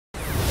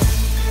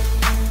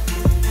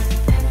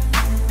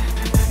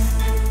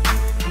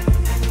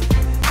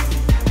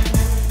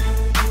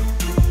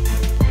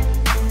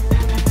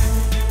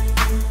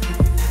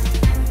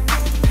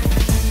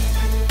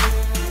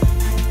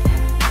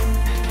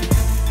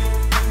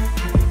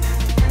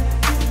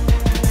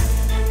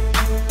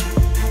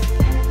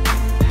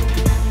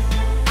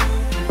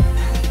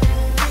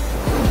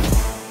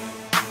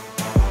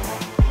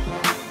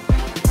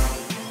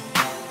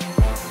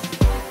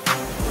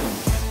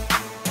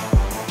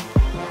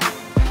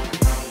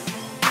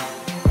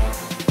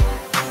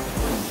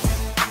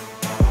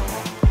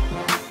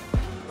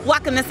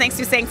welcome to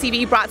Se20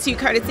 TV, brought to you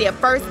courtesy of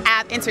First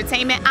Ave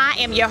Entertainment. I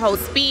am your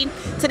host, Speed.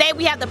 Today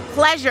we have the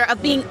pleasure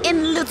of being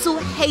in Little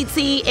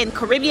Haiti in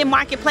Caribbean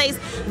Marketplace.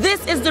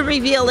 This is the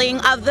revealing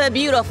of the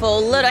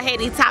beautiful Little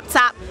Haiti Top.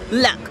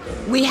 Look,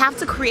 we have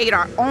to create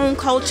our own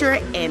culture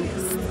and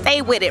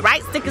stay with it,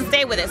 right? Stick and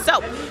stay with it.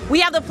 So we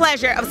have the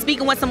pleasure of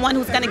speaking with someone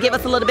who's going to give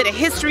us a little bit of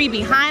history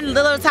behind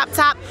Little Top,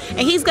 and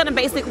he's going to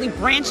basically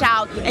branch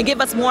out and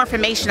give us more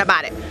information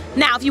about it.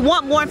 Now, if you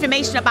want more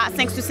information about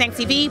Se20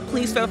 TV,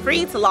 please feel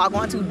free to log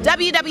on to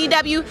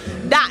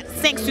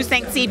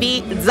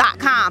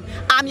www.Se20TV.com.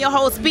 I'm your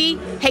host, B.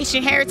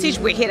 Haitian Heritage,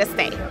 we're here to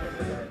stay.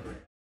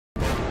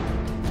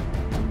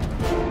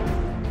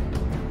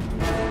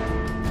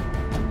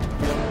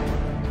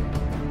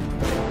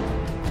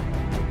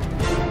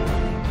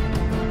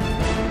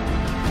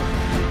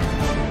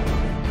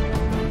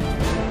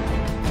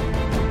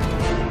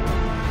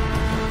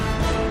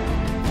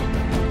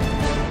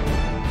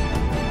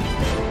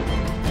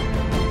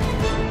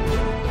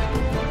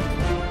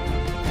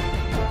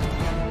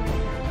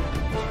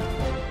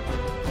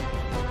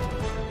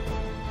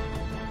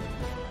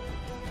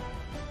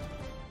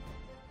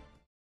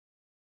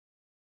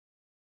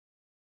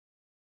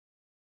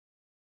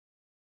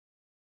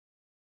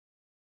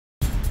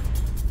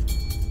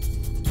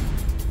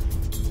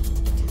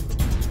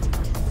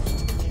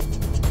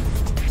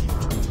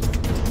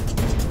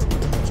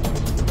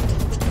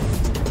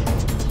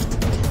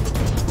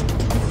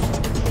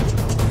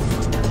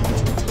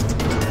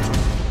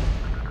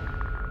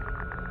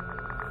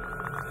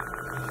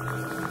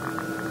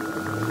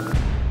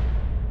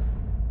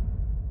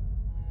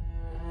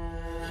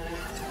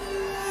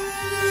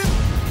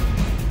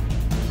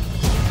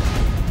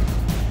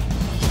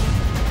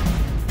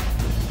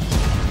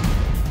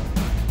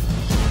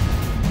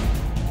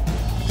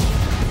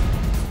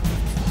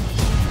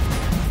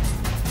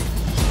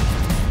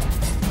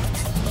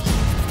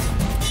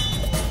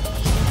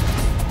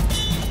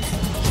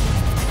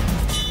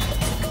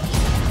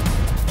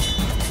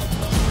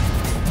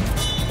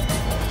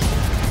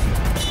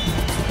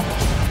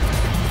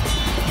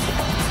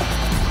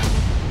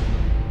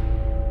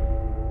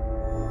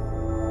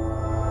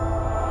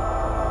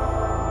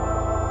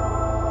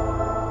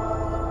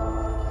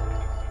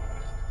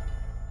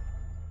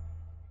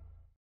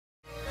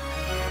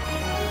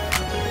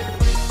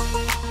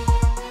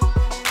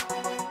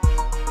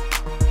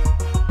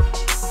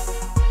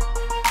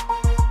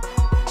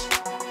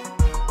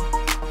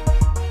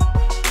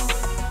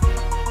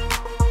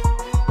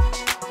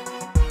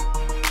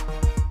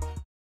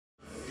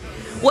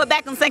 We're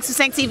back on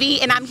Se20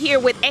 TV, and I'm here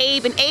with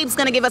Abe, and Abe's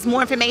going to give us more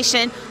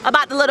information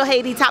about the Little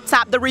Haiti Top,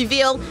 the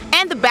reveal,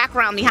 and the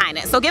background behind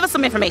it. So give us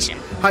some information.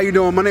 How you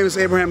doing? My name is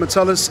Abe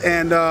Metellus,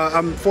 and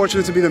I'm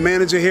fortunate to be the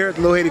manager here at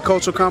the Little Haiti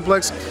Cultural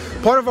Complex.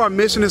 Part of our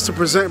mission is to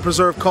present and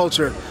preserve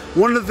culture.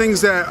 One of the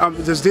things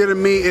that's dear to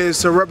me is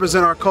to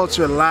represent our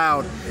culture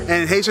loud.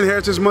 And Haitian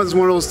Heritage Month is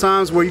one of those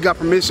times where you got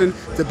permission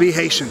to be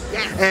Haitian.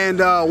 Yes. And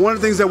one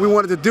of the things that we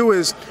wanted to do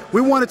is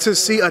we wanted to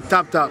see a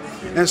top.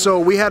 And so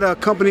we had a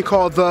company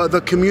called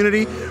the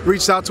Community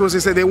reached out to us. They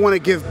said they want to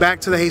give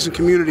back to the Haitian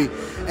community.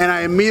 And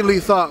I immediately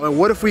thought, well,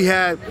 what if we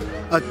had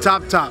a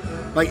top,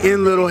 like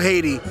in Little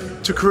Haiti,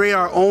 to create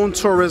our own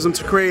tourism,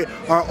 to create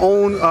our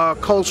own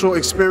cultural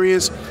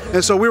experience.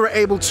 And so we were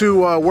able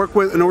to work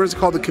with an organization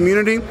called the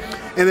Community.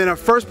 And then the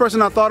first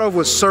person I thought of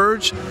was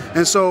Serge.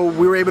 And so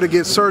we were able to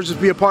get Serge to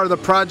be a part of the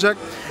project.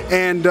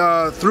 And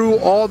through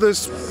all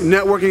this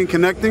networking and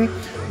connecting,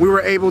 we were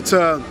able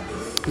to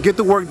get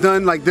the work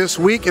done like this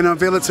week and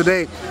unveil it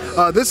today.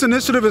 This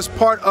initiative is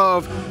part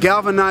of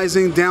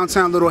galvanizing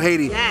downtown Little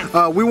Haiti. Yes.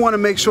 We want to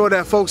make sure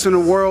that folks in the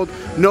world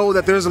know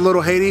that there's a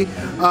Little Haiti,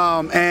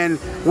 and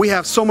we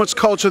have so much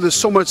culture, there's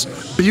so much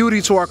beauty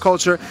to our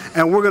culture,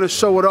 and we're going to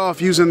show it off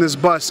using this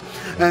bus.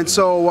 And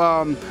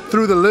so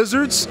through the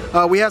lizards,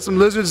 we had some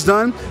lizards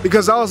done,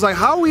 because I was like,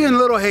 how are we in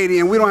Little Haiti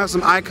and we don't have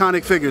some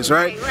iconic figures,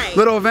 right?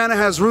 Little Havana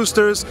has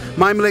roosters,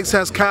 Miami Lakes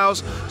has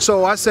cows,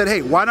 so I said,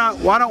 hey, why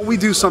don't we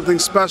do something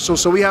special?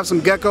 So we have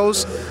some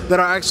geckos that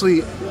are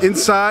actually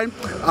inside,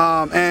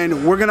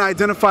 and we're going to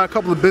identify a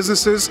couple of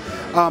businesses,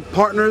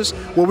 partners,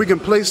 where we can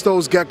place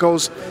those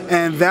geckos,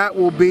 and that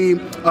will be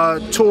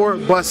tour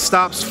bus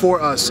stops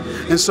for us.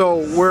 And so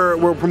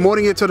we're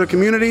promoting it to the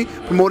community,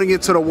 promoting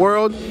it to the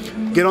world.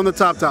 Get on the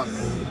top.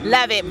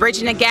 Love it.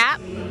 Bridging the gap,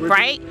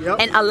 right?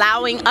 Yep. And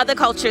allowing other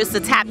cultures to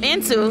tap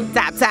into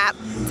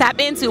tap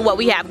into what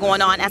we have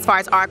going on as far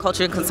as our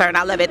culture is concerned.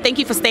 I love it. Thank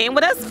you for staying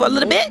with us for a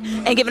little bit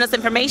and giving us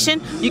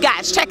information. You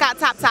guys check out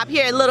Top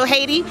here in Little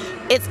Haiti.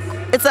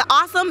 It's an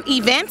awesome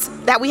event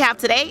that we have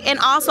today, and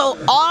also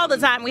all the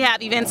time we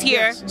have events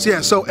here. Yeah,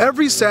 so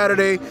every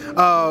Saturday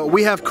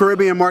we have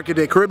Caribbean Market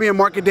Day. Caribbean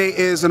Market Day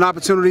is an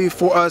opportunity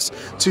for us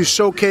to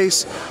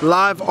showcase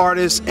live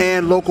artists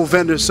and local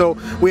vendors. So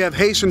we have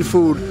Haitian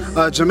food,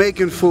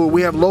 Jamaican food,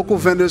 we have local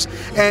vendors,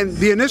 and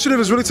the initiative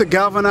is really to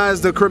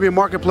galvanize the Caribbean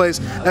marketplace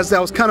that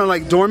was kind of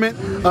like dormant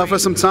for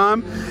some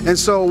time. And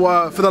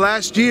so for the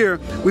last year,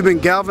 we've been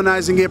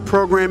galvanizing it,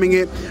 programming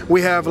it.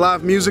 We have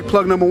live music.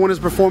 Plug number 1 is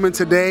performing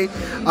today.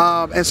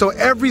 And so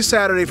every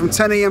Saturday from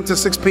 10 a.m. to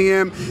 6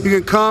 p.m. you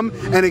can come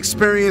and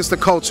experience the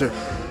culture.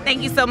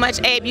 Thank you so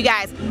much, Abe. You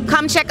guys,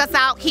 come check us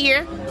out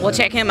here. We'll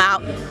check him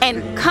out.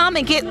 And come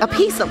and get a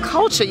piece of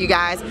culture, you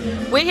guys.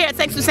 We're here at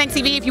Se20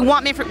 TV. If you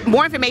want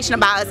more information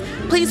about us,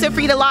 please feel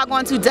free to log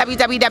on to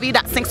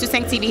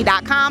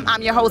www.Se20TV.com.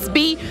 I'm your host,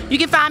 B. You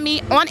can find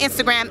me on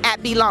Instagram at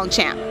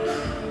BLongChamp.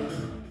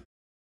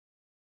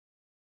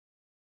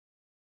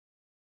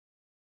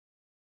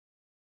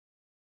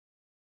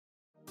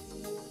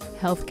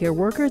 Healthcare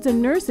workers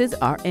and nurses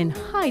are in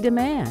high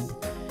demand.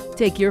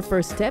 Take your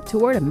first step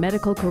toward a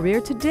medical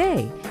career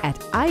today at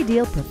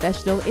Ideal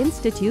Professional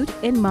Institute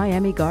in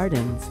Miami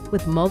Gardens.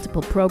 With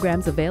multiple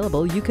programs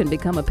available, you can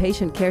become a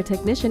patient care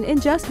technician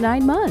in just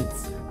 9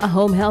 months, a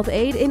home health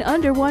aide in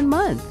under 1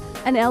 month,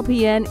 an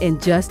LPN in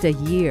just a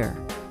year.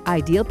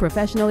 Ideal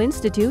Professional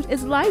Institute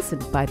is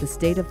licensed by the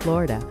state of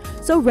Florida,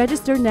 so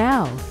register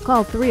now.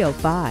 Call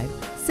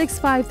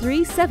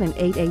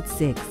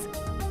 305-653-7886.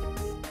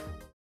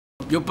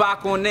 Yo pa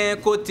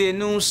konen kote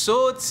nou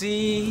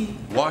soti.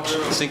 Watch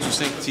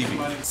Se20 TV.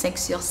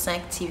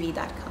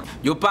 Se20TV.com.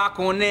 Yo pa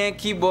konen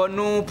ki bon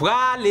nou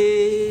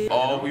prale.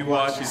 All we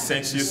watch is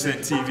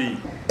Se20 TV.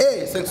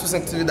 Hey,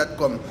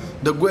 Se20TV.com.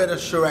 The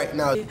greatest show right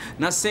now.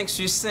 Na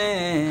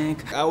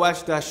 5/5. I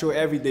watch that show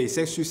every day.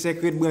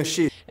 Se20 Red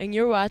Branché. And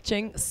you're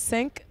watching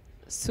 5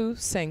 sous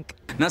 5.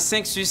 Na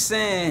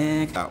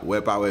 5/5.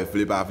 Ouais, pas ouais,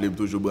 flip,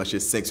 toujours branché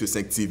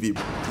Se20 TV.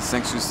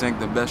 5/5,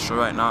 the best show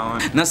right now.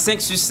 Na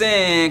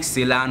 5/5,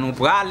 c'est là nous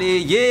prale,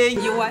 yeah.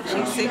 You're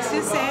watching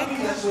 6/5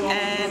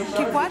 and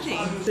keep watching.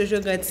 Je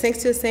regarde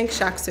 6/5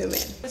 chaque semaine.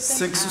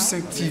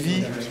 Se20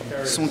 TV,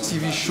 son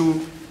TV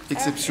show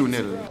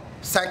exceptionnel.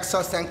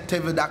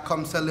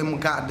 Se20TV.com, c'est le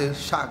regarder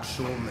chaque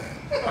show, man.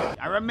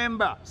 I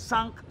remember,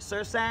 5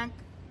 sur 5.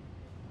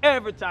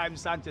 Every time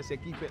Sanchez say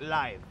keep it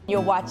live.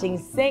 You're watching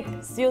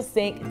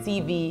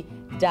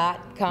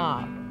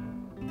 5sur5TV.com.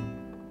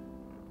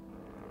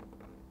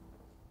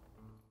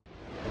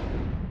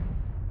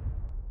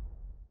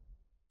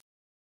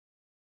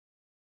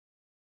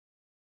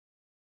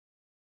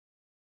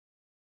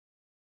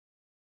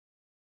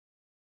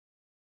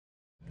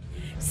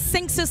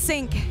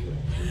 Se20.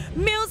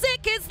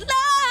 Music is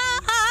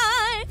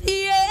life.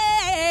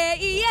 Yeah,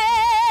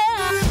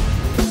 yeah.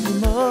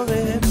 Move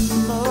it,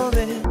 move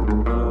it.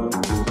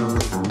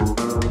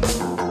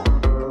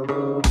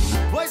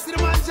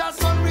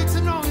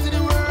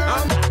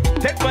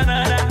 Take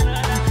banana.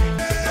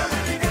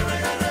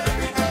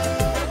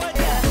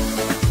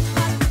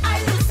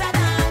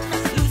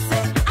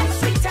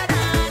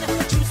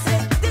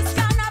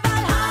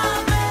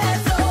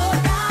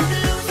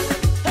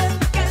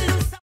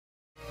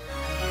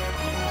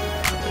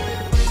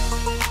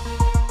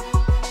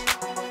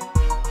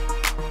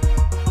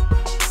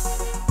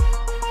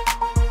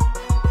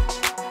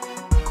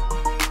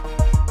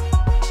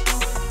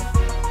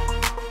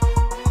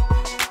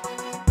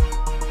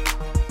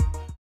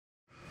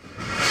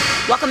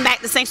 Welcome back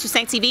to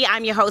Se20 TV.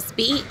 I'm your host,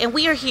 B, and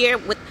we are here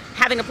with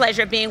having the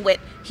pleasure of being with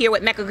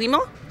Mecca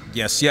Grimo.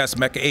 Yes, yes,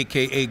 Mecca,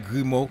 aka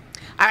Grimo.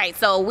 All right,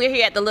 so we're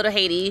here at the Little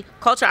Haiti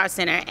Cultural Arts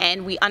Center,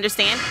 and we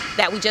understand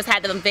that we just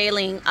had the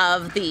unveiling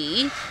of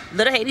the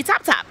Little Haiti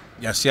Top Top.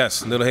 Yes,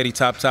 yes, Little Haiti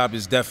Top Top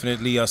is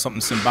definitely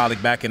something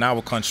symbolic back in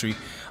our country.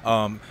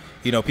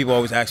 You know, people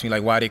always ask me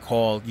like why they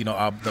call, you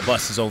know, the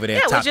buses over there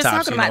Top Top Tops. Yeah, we're just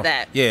talking about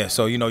that. Yeah,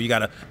 so you know, you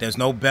gotta. There's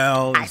no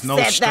bell, there's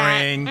no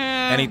string,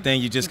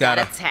 anything. You just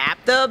gotta tap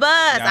the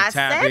bus. I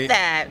said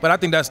that. But I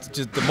think that's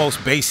just the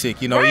most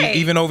basic. You know,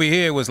 even over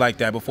here it was like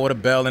that before the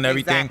bell and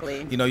everything.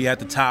 Exactly. You know, you had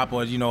to top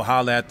or you know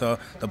holler at the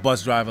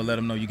bus driver, let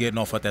them know you're getting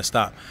off at that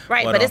stop.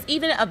 Right, but it's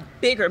even a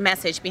bigger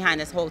message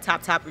behind this whole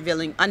Top Top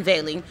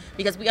unveiling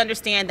because we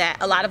understand that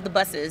a lot of the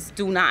buses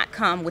do not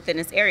come within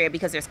this area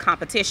because there's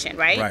competition,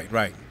 right? Right,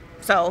 right.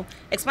 So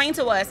explain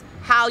to us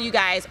how you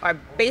guys are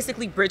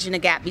basically bridging the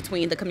gap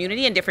between the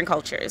community and different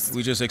cultures.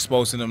 We're just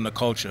exposing them to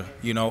culture.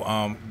 You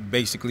know,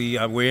 basically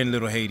we're in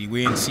Little Haiti,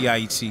 we're in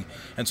CIET,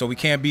 and so we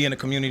can't be in a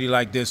community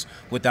like this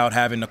without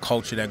having the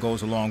culture that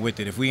goes along with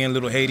it. If we're in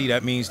Little Haiti,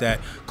 that means that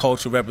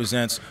culture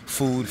represents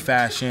food,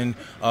 fashion,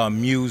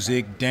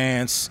 music,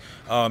 dance,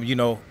 you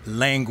know,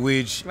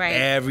 language,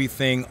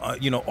 everything,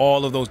 you know,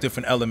 all of those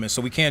different elements.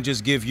 So we can't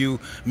just give you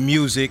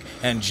music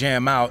and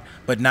jam out,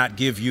 but not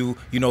give you,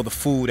 you know, the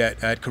food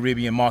at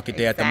Caribbean Market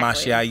there at the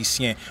Marché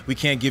Haïtien. We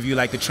can't give you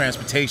like the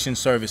transportation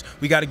service.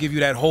 We got to give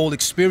you that whole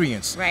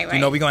experience. Right, right. You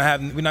know, we're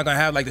not gonna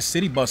have like the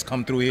city bus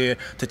come through here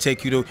to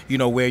take you to, you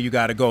know, where you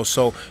got to go.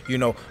 So, you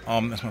know,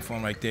 that's my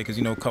phone right there because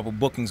you know a couple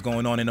bookings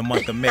going on in the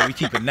month of May. We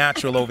keep it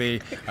natural over here.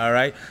 All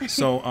right.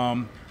 So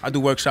I do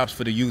workshops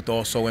for the youth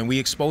also, and we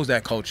expose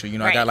that culture. You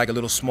know, I got like a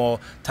little small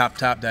top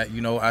that,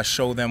 you know, I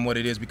show them what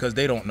it is because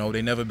they don't know.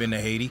 They've never been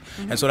to Haiti.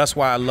 And so that's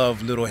why I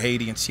love Little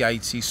Haiti and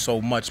CIET so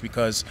much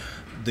because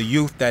the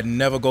youth that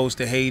never goes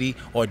to Haiti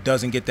or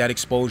doesn't get that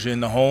exposure in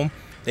the home,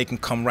 they can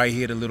come right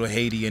here to Little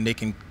Haiti and they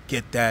can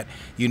get that,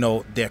 you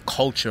know, their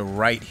culture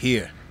right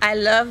here. I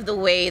love the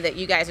way that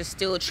you guys are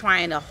still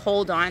trying to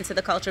hold on to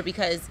the culture,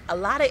 because a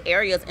lot of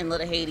areas in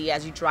Little Haiti,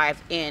 as you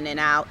drive in and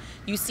out,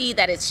 you see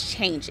that it's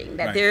changing,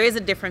 that there is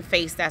a different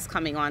face that's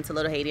coming on to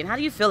Little Haiti. And how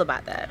do you feel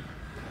about that?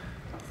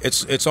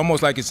 It's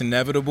almost like it's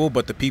inevitable,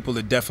 but the people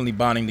are definitely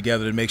bonding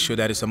together to make sure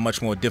that it's a much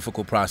more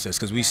difficult process,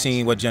 because we've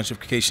seen what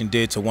gentrification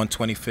did to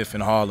 125th in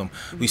Harlem.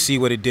 We see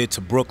what it did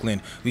to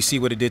Brooklyn. We see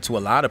what it did to a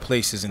lot of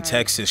places in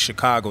Texas,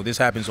 Chicago. This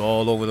happens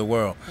all over the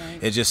world.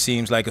 It just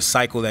seems like a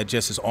cycle that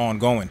just is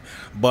ongoing.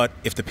 But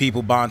if the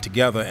people bond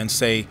together and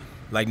say,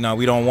 like, no,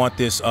 we don't want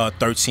this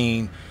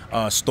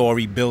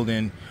 13-story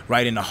building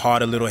right in the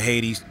heart of Little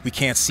Haiti. We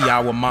can't see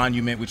our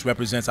monument, which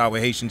represents our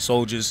Haitian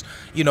soldiers,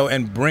 you know,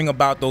 and bring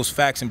about those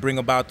facts and bring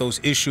about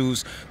those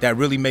issues that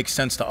really make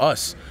sense to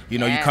us. You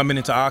know, you're coming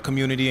into our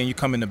community and you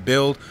come in to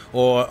build,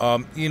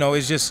 or, you know,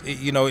 it's just,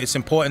 you know, it's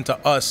important to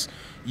us.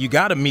 You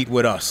got to meet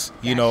with us,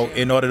 you know,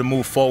 in order to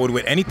move forward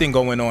with anything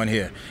going on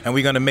here. And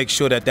we're going to make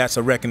sure that that's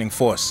a reckoning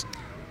force.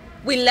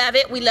 We love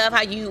it. We love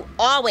how you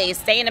always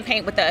stay in the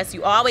paint with us.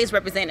 You always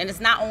represent, and it's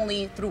not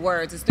only through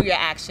words, it's through your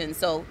actions.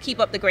 So keep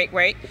up the great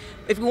work.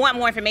 If we want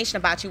more information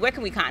about you, where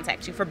can we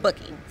contact you for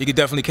booking? You can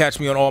definitely catch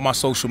me on all my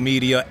social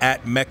media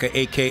at Mecca,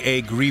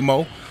 aka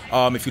Grimo.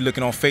 If you're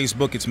looking on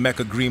Facebook, it's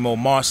Mecca Grimo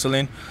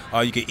Marcelin.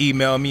 You can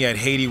email me at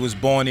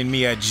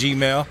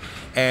HaitiWasBornInMe@gmail.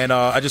 And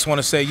I just want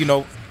to say, you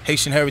know,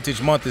 Haitian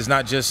Heritage Month is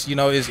not just, you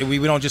know, we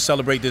don't just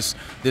celebrate this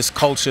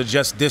culture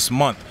just this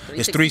month.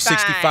 It's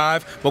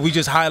 365, but we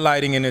just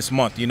highlighting in this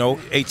month, you know.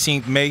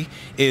 18th May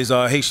is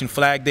Haitian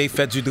Flag Day,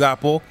 Fête du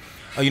Drapeau.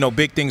 You know,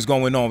 big things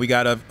going on. We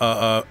got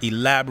a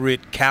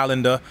elaborate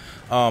calendar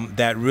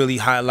that really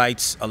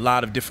highlights a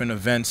lot of different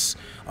events,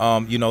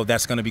 you know,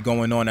 that's going to be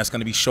going on, that's going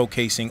to be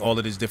showcasing all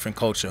of this different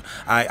culture.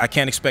 I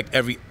can't expect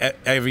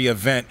every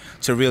event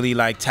to really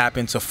like tap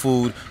into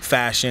food,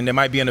 fashion. There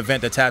might be an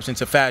event that taps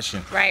into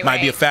fashion.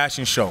 Might be a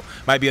fashion show.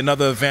 Might be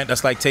another event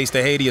that's like Taste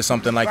of Haiti or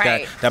something like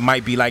that. That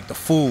might be like the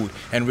food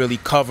and really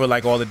cover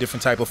like all the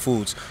different type of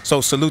foods.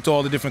 So salute to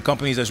all the different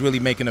companies that's really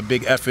making a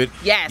big effort.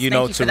 Yes, you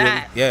know, thank you for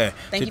that. Yeah.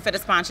 Thank you for the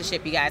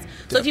sponsorship, you guys.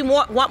 So if you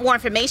want more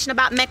information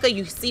about Mecca,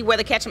 you see where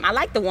to catch them. I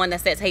like the one that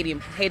says Haiti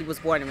was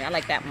born in me. I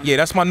like that one. Yeah,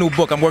 that's my new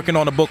book. I'm working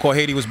on a book called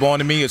Haiti Was Born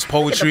in Me. It's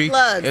poetry.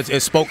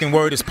 It's spoken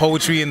word. It's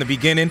poetry in the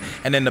beginning,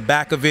 and then the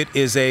back of it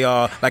is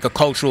a like a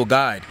cultural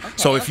guide.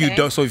 So if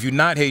you're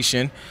not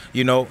Haitian,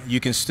 you know,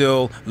 you can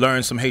still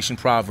learn some Haitian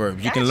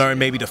proverbs. You can learn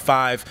maybe the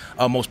 5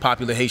 most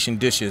popular Haitian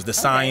dishes, the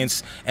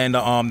science and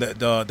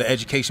the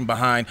education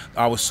behind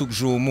our soup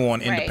jour mou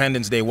on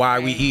Independence Day, why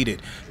we eat it,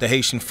 the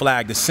Haitian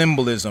flag, the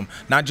symbolism.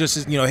 Not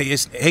just, you know,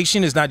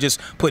 Haitian is not just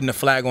putting the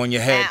flag on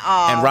your head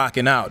and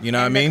rocking out. You know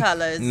what I mean?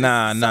 Colors.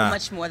 Nah. So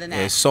much more than that.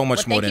 Yeah, it's so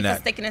much more than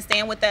that. Thank you for sticking and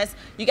staying with us.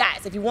 You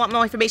guys, if you want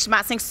more information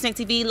about Sinks to Sink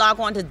TV, log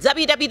on to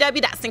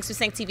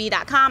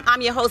www.sinkstosinkTV.com.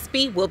 I'm your host,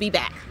 B. We'll be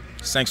back.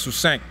 Sinks to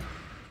Sink.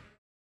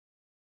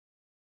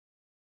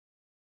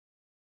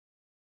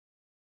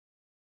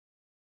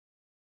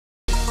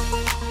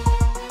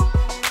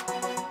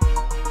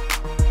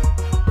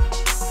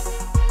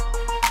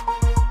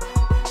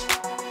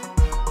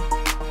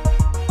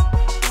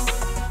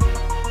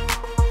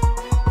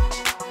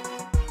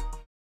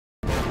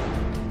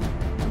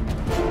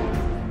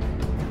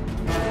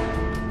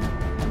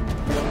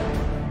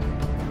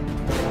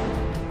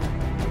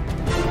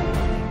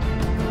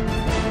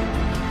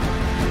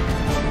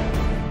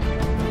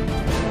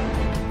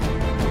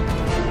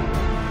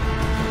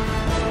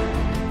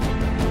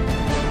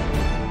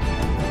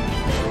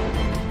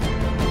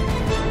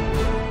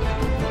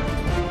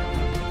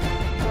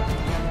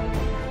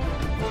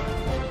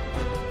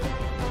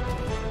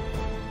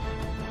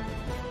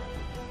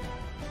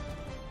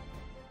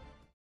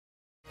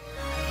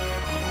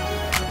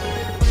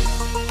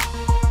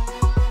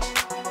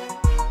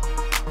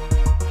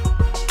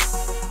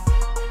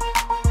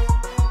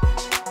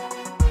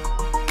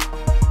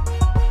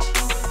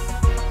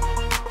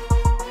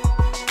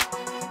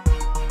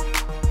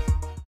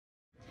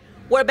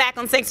 We're back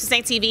on Sinks to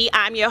Sink TV.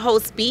 I'm your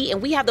host, B,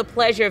 and we have the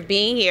pleasure of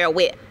being here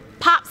with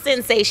pop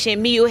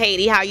sensation Miu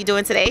Haiti. How are you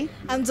doing today?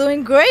 I'm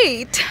doing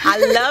great. I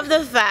love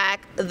the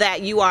fact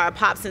that you are a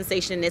pop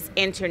sensation and it's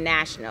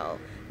international.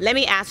 Let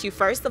me ask you,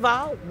 first of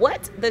all,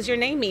 what does your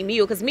name mean,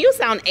 Miu? Because Miu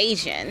sounds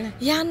Asian.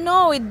 Yeah,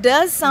 no, it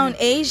does sound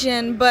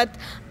Asian, but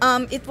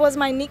it was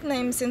my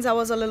nickname since I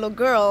was a little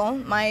girl.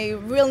 My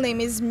real name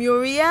is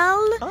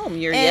Muriel. Oh,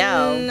 Muriel.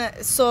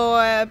 And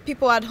so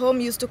people at home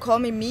used to call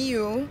me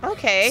Miu.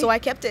 Okay. So I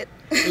kept it.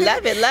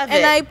 Love it, love it.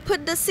 And I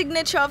put the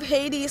signature of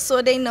Haiti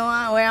so they know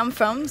where I'm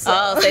from. So.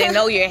 Oh, so they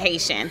know you're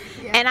Haitian.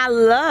 Yeah. And I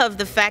love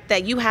the fact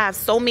that you have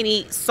so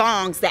many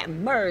songs that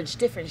merge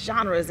different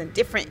genres and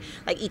different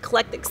like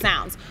eclectic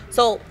sounds.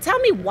 So tell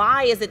me,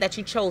 why is it that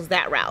you chose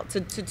that route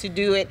to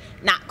do it,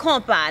 not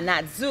compa,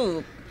 not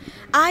zouk?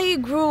 I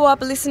grew up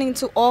listening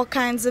to all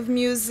kinds of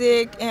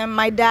music, and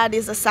my dad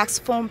is a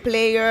saxophone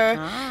player.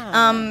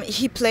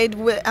 He played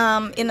with,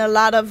 in a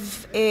lot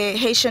of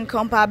Haitian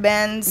compa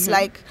bands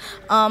like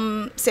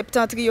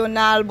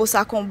Septentrional,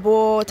 Bossa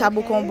Combo,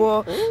 Tabou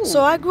Combo.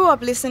 So I grew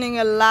up listening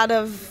a lot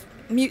of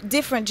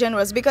different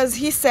genres, because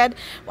he said,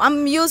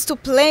 I'm used to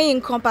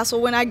playing compa, so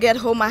when I get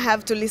home I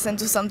have to listen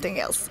to something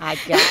else. I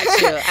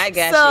got you. I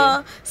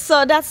got you.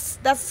 So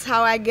that's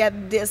how I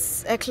get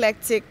this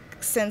eclectic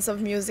sense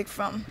of music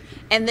from.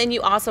 And then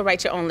you also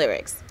write your own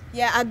lyrics.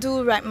 Yeah, I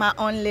do write my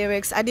own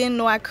lyrics. I didn't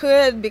know I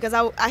could, because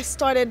I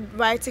started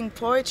writing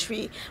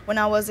poetry when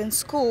I was in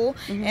school,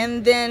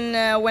 and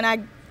then when I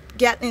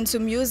get into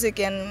music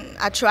and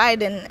I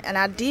tried and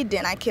I did,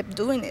 and I kept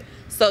doing it.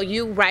 So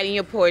you writing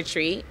your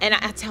poetry, and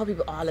I tell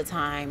people all the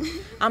time,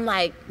 I'm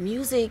like,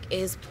 music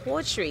is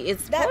poetry.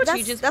 It's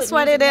poetry. That's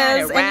what it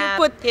is. Rap,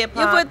 and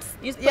hip-hop,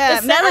 you put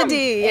the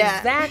melody. Yeah.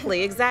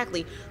 Exactly,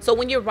 exactly. So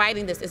when you're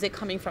writing this, is it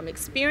coming from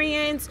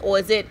experience, or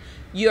is it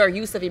your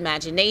use of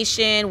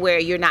imagination where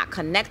you're not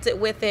connected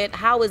with it?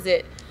 How is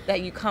it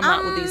that you come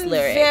out with these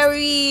lyrics?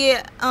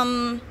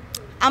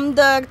 I'm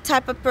the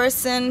type of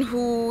person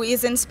who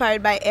is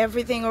inspired by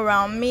everything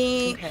around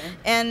me,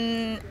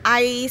 and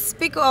I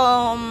speak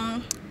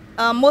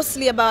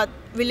mostly about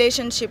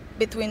relationship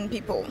between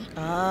people,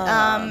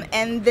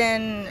 and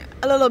then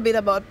a little bit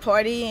about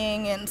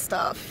partying and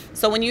stuff.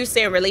 So when you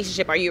say a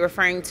relationship, are you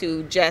referring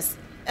to just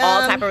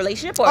all type of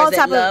relationship, or is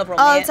it love,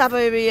 romance? All type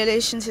of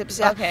relationships,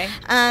 yeah. Okay.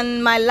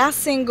 And my last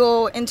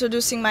single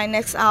introducing my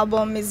next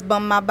album is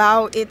Bum Ma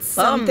Bow. It's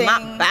something,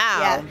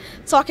 yeah,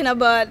 talking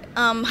about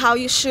how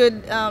you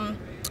should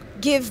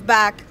give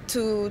back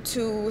to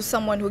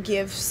someone who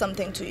gives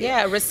something to you.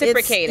 Yeah,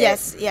 reciprocate it.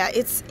 Yes, yeah.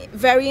 It's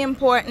very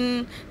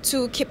important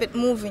to keep it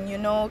moving, you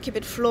know, keep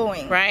it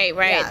flowing. Right,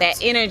 right. Yeah. That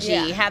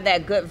energy, have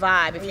that good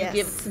vibe. If you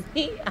give it to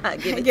me, I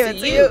give it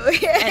to you.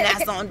 And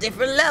that's on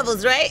different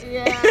levels, right?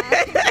 Yeah.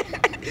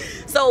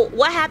 So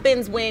what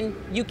happens when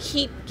you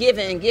keep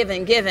giving, and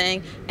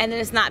then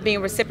it's not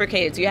being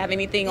reciprocated? Do you have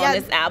anything on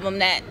this album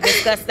that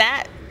discuss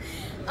that?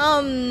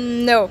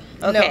 No.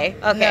 Okay,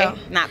 no, no.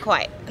 Not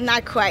quite.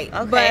 Not quite.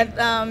 Okay.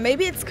 But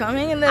maybe it's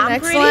coming in the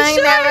next one. Sure.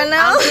 You never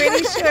know. I'm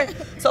pretty sure.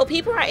 So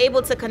people are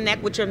able to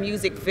connect with your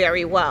music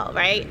very well,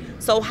 right?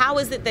 So how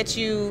is it that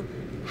you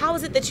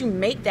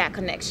make that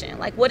connection?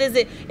 Like, what is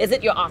it? Is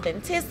it your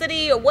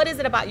authenticity, or what is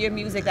it about your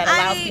music that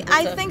allows people to...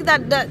 I think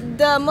that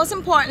the most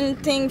important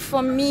thing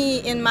for me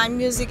in my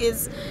music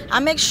is I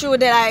make sure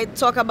that I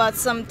talk about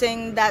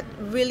something that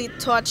really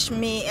touched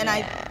me, and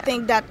I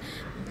think that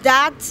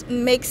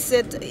makes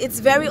it's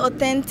very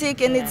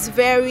authentic, and it's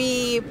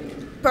very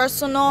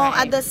personal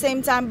at the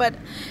same time, but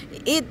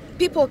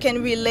people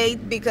can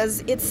relate,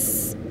 because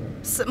it's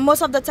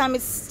most of the time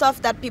it's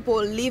stuff that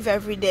people live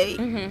every day.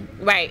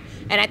 Right.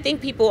 And I think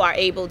people are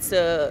able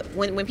to,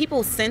 when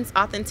people sense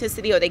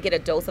authenticity, or they get a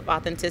dose of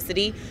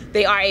authenticity,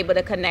 they are able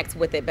to connect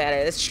with it better.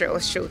 It's true,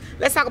 it's true.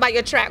 Let's talk about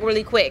your track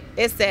really quick.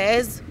 It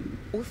says,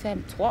 Ou fait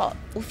toi.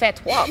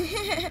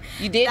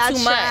 You did too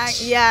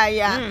much. Yeah.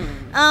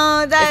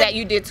 Is that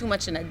you did too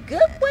much in a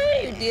good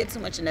way? You did too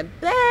much in a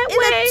bad way?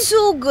 In a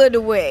too good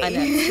way. In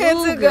a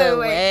too good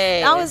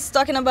way. I was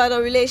talking about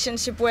a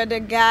relationship where the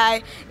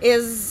guy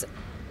is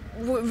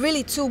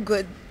really too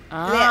good.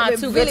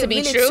 Too good to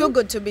be true? Too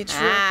good to be true.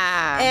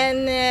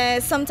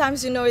 And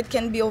sometimes, you know, it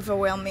can be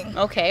overwhelming.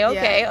 Okay.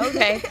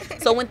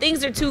 So when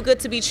things are too good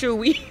to be true,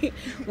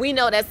 we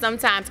know that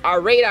sometimes our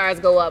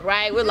radars go up,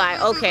 right? We're like,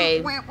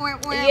 okay,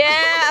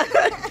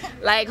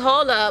 like,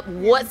 hold up,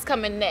 what's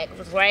coming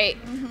next, right?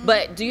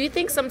 But do you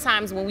think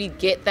sometimes when we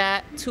get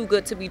that too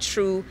good to be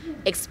true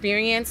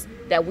experience,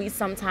 that we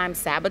sometimes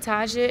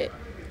sabotage it?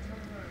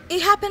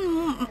 It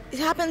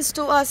happens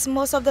to us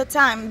most of the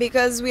time,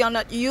 because we are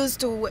not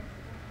used to it.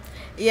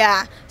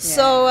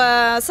 So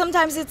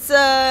sometimes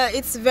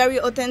it's very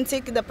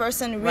authentic. The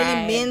person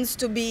really means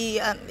to be.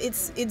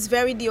 It's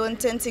very the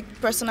authentic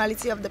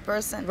personality of the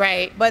person.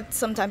 Right. But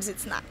sometimes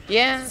it's not.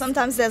 Yeah.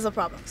 Sometimes there's a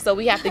problem. So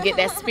we have to get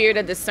that spirit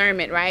of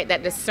discernment, right?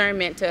 That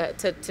discernment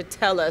to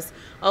tell us,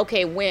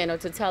 okay, when, or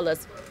to tell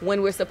us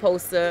when we're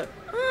supposed to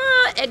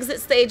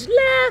exit stage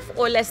left,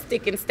 or let's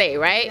stick and stay,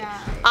 right? Yeah.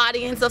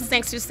 Audience of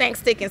Se20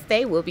 Stick and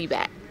Stay, we'll be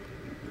back.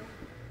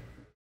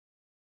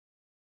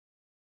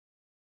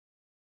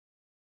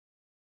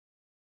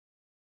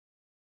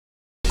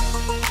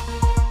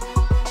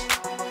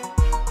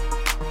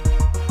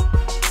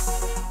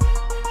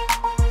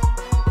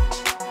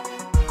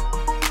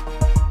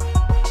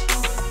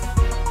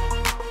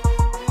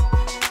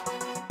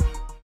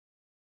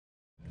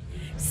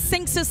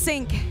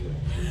 Se20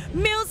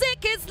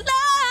 Music is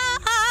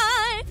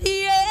life,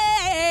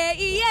 yeah,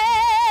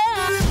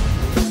 yeah.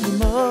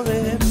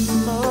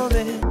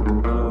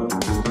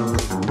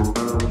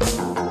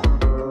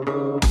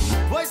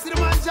 Voice to the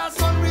man,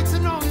 just on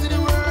reaching out to the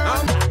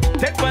world.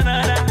 Take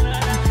banana.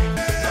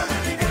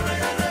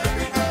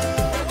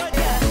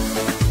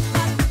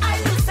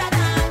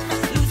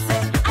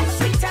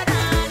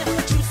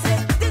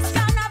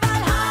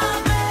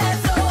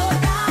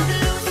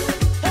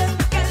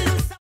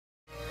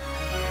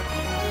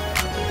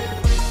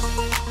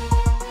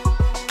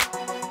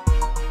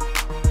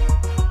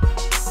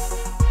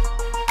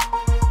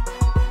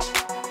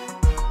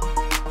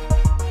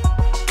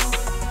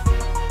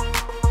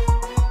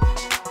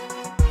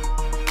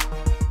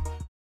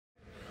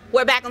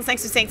 on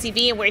Se20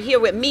 TV, and we're here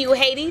with Miu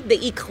Haiti,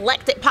 the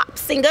eclectic pop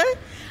singer.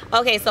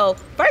 Okay, so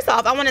first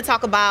off, I want to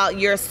talk about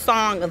your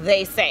song,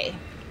 They Say.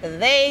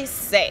 They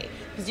Say.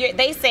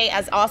 They Say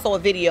is also a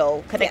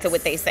video connected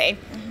with They Say.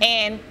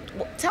 And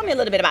tell me a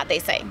little bit about They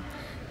Say.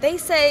 They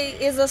Say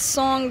is a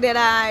song that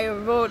I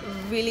wrote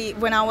really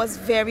when I was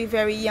very,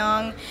 very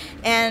young,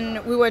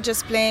 and we were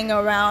just playing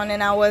around,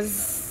 and I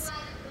was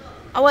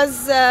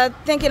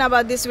thinking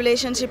about this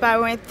relationship I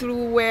went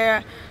through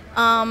where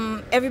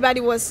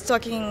everybody was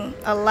talking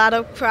a lot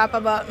of crap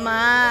about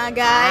my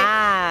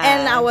guy,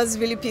 and I was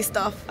really pissed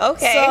off.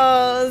 Okay.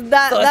 So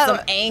there's some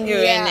anger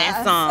in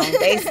that song.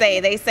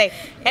 They say.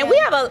 And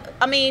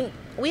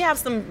we have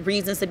some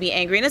reasons to be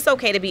angry, and it's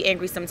okay to be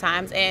angry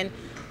sometimes. And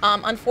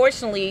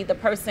unfortunately, the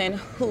person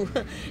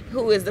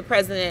who is the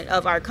president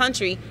of our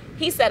country,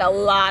 he said a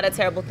lot of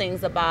terrible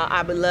things about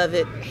our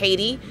beloved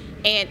Haiti.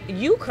 And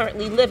you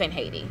currently live in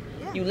Haiti.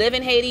 Yeah. You live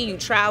in Haiti. You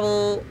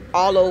travel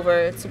all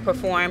over to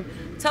perform.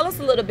 Tell us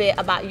a little bit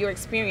about your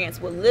experience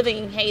with living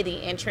in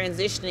Haiti and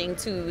transitioning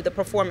to the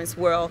performance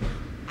world.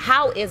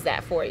 How is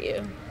that for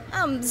you?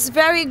 It's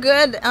very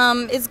good.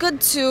 It's good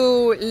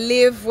to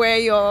live where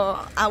you're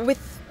with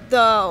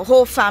the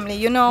whole family,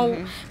 you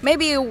know.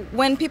 Maybe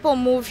when people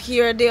move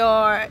here, they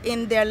are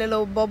in their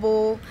little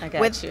bubble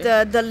with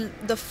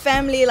the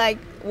family, like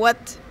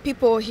what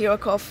people here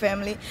call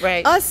family.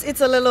 Right. Us,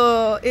 it's a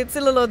little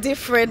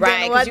different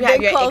than what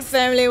they call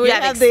family. We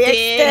have the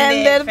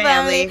extended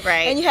family,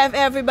 right? And you have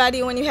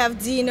everybody when you have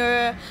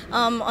dinner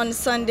on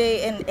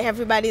Sunday, and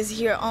everybody's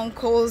here,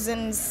 uncles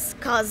and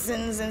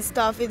cousins and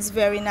stuff. It's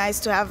very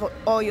nice to have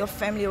all your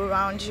family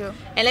around you.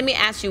 And let me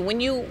ask you, when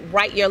you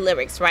write your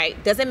lyrics,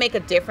 right, does it make a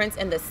difference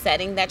in the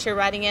setting that you're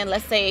writing in?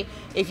 Let's say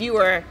if you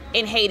were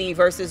in Haiti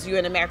versus you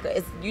in America,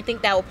 do you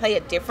think that will play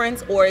a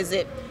difference, or is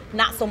it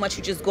not so much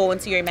you just go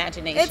into your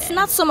imagination? It's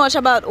not so much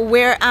about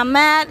where I'm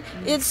at.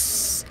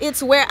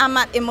 It's where I'm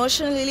at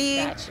emotionally,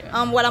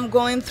 what I'm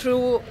going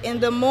through in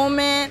the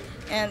moment,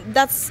 and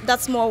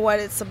that's more what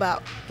it's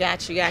about.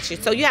 Got you.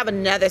 So you have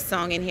another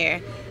song in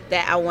here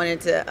that I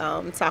wanted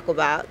to talk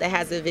about that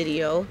has a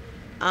video.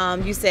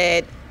 You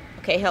said,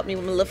 okay, help me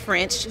with my little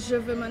French. Je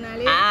veux m'en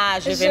aller.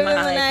 Je veux m'en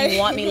aller. If you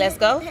want me, let's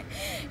go.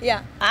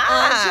 Yeah.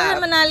 Je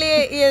veux m'en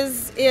aller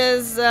is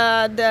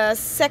the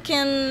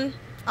second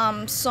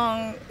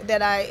song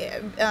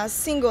that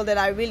single that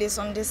I released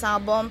on this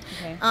album.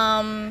 Okay.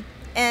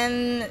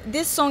 And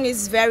this song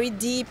is very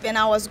deep, and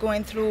I was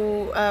going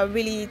through a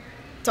really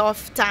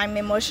tough time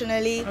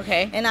emotionally.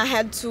 Okay. And I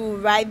had to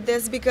write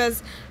this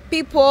because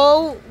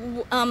people,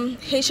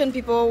 Haitian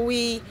people,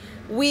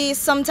 we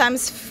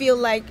sometimes feel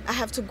like I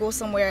have to go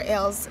somewhere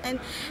else, and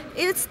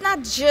it's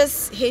not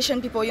just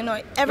Haitian people. You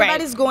know,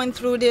 everybody's going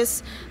through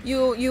this.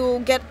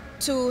 You get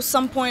to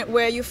some point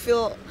where you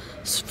feel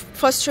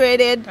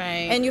frustrated,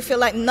 and you feel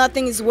like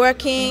nothing is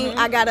working.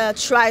 I gotta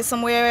try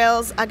somewhere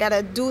else. I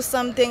gotta do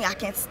something. I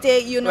can't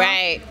stay. You know.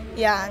 Right.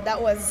 Yeah,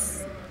 that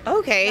was.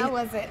 Okay. That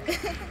was it.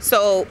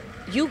 So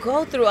you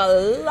go through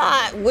a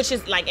lot, which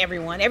is like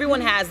everyone. Everyone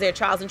has their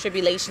trials and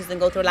tribulations and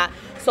go through a lot.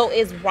 So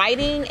is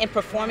writing and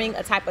performing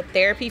a type of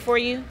therapy for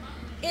you?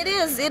 It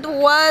is. It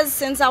was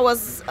since I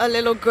was a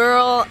little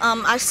girl.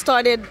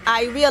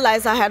 I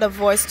realized I had a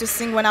voice to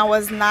sing when I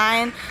was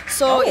 9.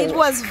 So it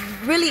was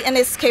really an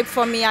escape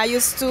for me. I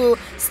used to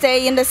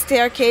stay in the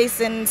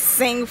staircase and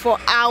sing for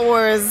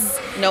hours.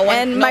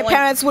 And my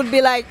parents would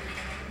be like,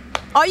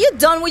 "Are you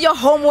done with your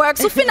homework?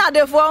 So fina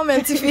devoir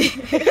men TV."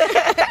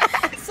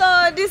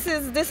 So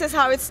this is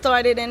how it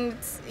started, and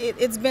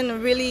it's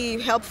been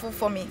really helpful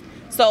for me.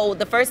 So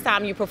the first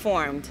time you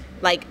performed,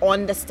 like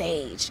on the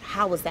stage,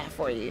 how was that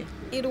for you?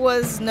 It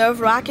was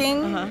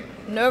nerve-wracking.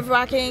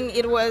 Nerve-wracking.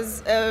 It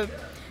was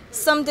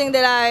something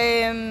that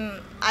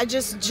I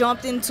just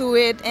jumped into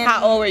it. And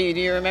how old were you? Do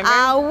you remember?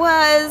 I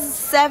was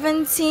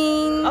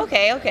 17.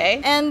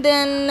 Okay. And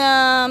then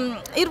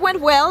it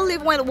went well.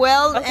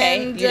 Okay.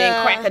 And you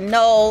didn't crack a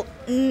note.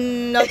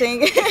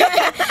 Nothing.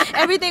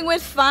 Everything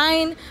went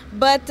fine.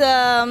 But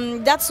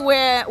that's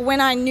when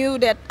I knew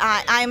that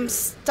I'm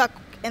stuck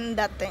in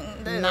that thing.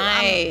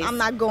 Nice. I'm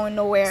not going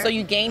nowhere. So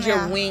you gained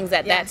your wings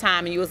at that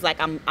time, and you was like,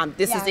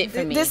 this is it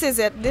for me. This is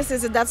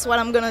it. That's what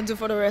I'm gonna do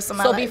for the rest of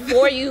my life.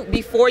 So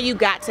before you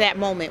got to that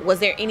moment, was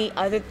there any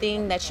other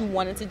thing that you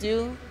wanted to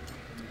do?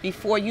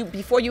 Before you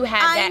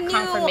had that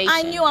confirmation?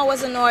 I knew I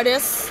was an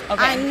artist.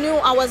 Okay. I knew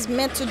I was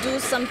meant to do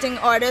something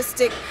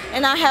artistic,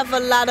 and I have a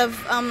lot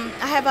of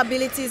I have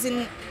abilities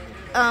in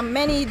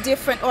many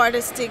different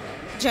artistic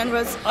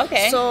genres.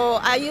 Okay. So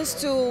I used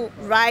to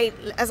write,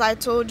 as I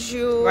told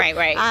you. Right.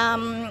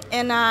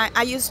 And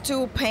I used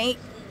to paint.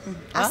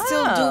 I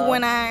still do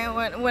when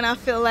I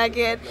feel like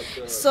it.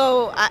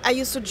 So I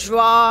used to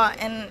draw,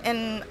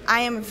 and I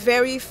am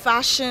very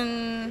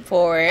fashion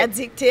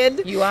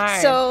addicted. You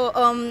are. So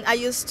I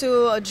used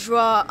to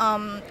draw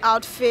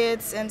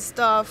outfits and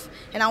stuff,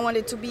 and I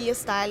wanted to be a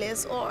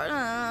stylist or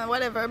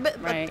whatever. But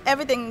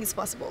everything is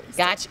possible.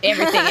 Gotcha.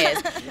 Everything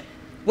is.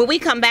 When we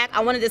come back,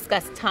 I want to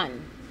discuss Ton,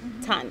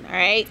 all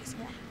right?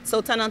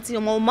 So, Ton,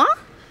 until moment,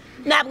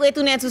 nous allons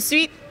retourner tout de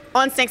suite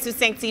on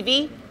Se20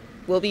 TV.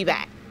 We'll be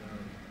back.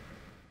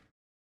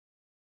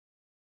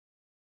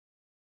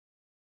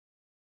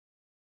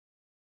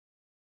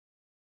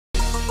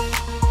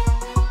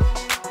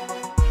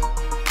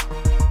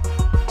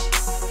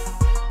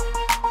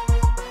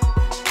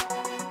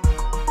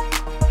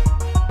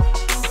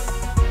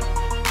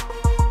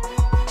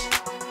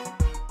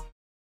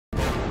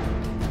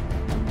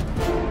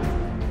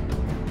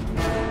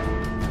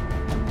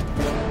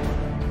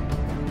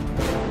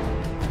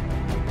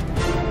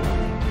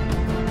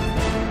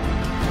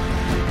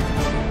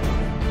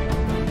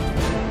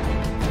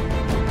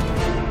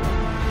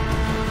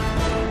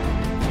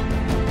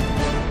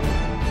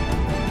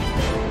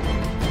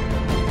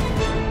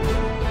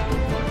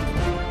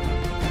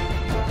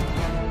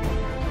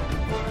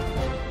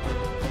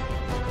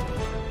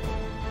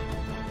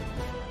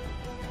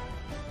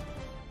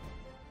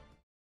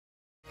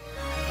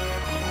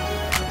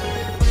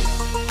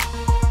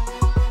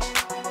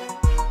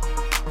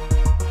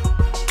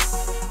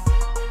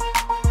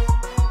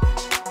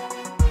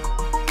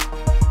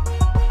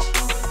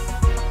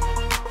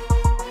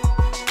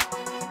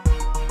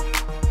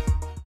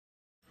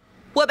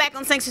 We're back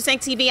on Se20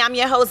 TV. I'm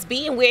your host,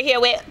 B, and we're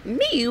here with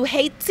Miu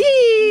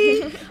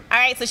Haiti. All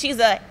right, so she's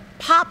a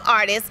pop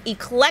artist,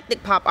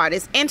 eclectic pop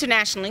artist,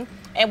 internationally,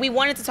 and we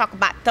wanted to talk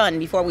about Thun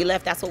before we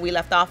left. That's what we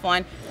left off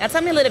on. Now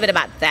tell me a little bit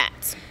about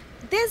that.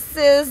 This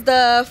is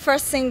the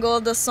first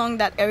single, the song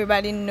that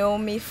everybody know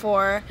me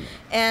for,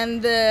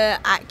 and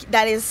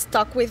that is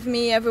stuck with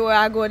me everywhere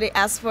I go. They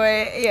ask for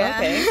it. Yeah.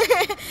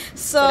 Okay.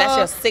 So that's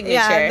your signature.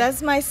 Yeah,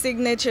 that's my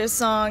signature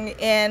song,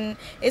 and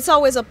it's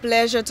always a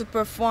pleasure to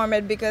perform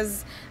it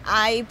because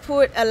I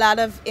put a lot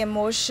of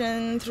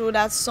emotion through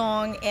that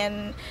song,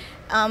 and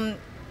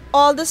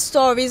all the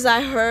stories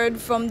I heard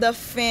from the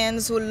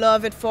fans who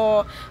love it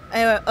for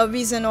a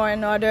reason or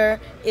another,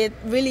 it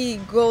really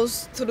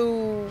goes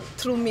through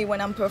me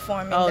when I'm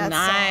performing that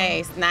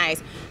song. Oh,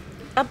 nice.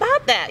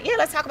 About that, yeah,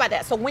 let's talk about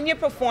that. So when you're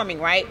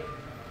performing, right,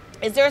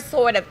 is there a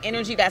sort of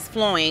energy that's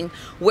flowing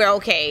where,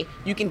 okay,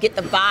 you can get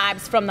the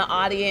vibes from the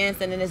audience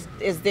and then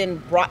it's then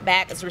brought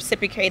back, it's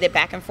reciprocated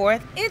back and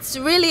forth? It's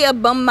really a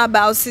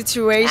bum-about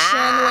situation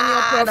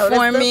when you're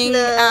performing.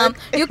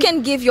 You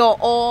can give your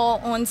all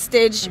on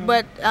stage,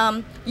 but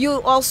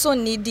you also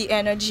need the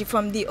energy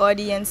from the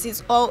audience.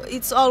 It's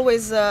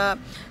always like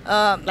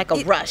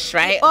a rush,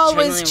 right? It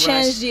always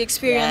change the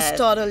experience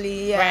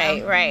totally.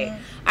 Yeah. Right.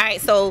 All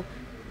right, so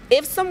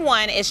if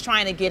someone is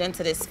trying to get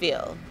into this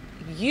field,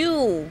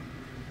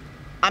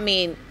 I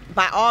mean,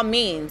 by all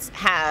means,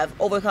 have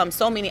overcome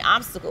so many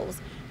obstacles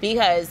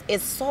because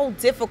it's so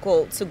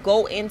difficult to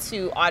go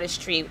into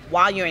artistry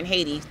while you're in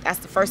Haiti. That's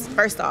the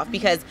first off,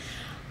 because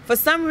for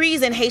some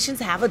reason,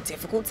 Haitians have a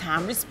difficult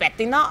time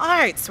respecting the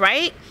arts,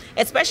 right?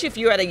 Especially if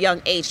you're at a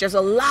young age. There's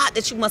a lot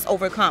that you must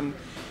overcome.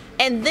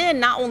 And then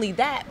not only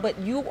that, but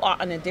you are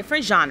in a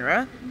different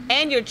genre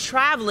and you're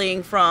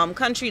traveling from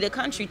country to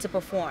country to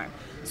perform.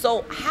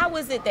 So how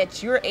is it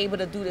that you're able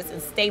to do this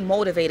and stay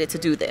motivated to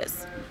do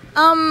this?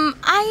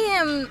 I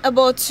am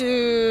able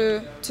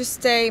to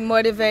stay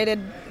motivated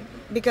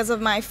because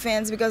of my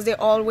fans, because they're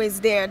always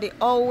there. They're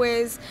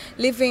always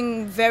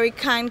leaving very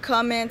kind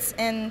comments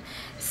and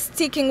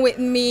sticking with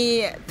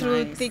me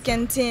through thick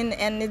and thin,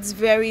 and it's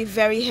very,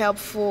 very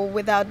helpful.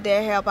 Without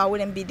their help, I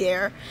wouldn't be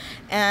there,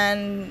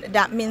 and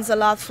that means a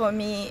lot for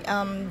me.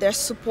 Their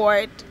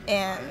support,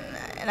 and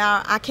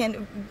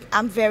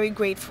I'm very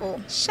grateful.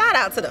 Shout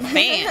out to the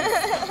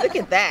fans. Look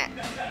at that.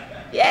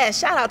 Yeah,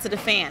 shout out to the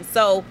fans.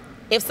 So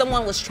if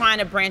someone was trying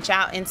to branch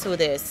out into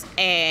this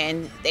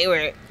and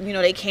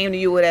they came to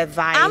you with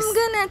advice, I'm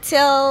gonna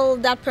tell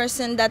that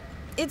person that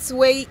it's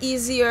way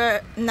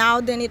easier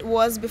now than it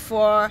was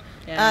before,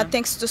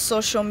 thanks to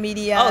social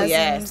media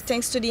and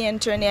thanks to the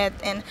internet,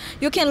 and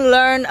you can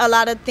learn a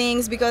lot of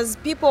things because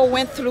people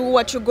went through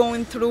what you're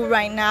going through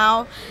right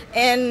now,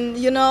 and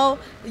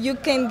you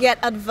can get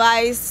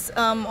advice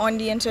on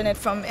the internet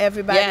from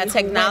everybody. Yeah,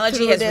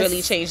 technology has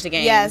really changed the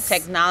game. Yes,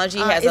 technology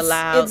has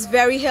allowed. It's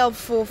very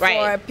helpful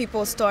for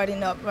people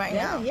starting up right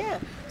now. Yeah.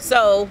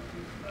 So,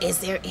 is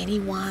there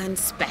anyone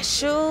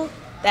special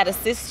that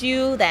assists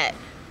you, that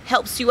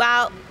helps you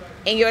out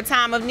in your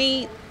time of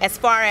need, as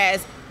far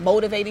as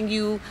motivating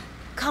you?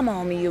 Come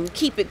on, Miu,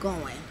 keep it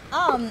going.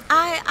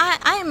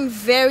 I am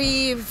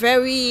very,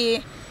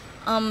 very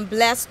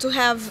blessed to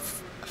have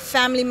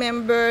family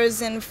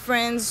members and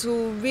friends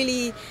who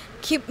really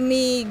keep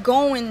me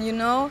going,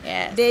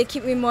 Yes. They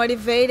keep me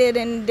motivated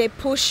and they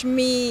push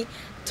me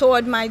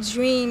toward my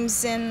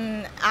dreams,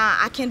 and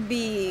I can't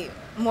be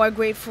more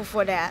grateful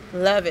for that.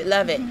 Love it,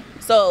 love it.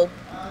 So,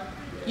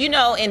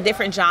 in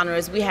different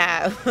genres, we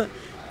have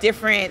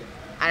different,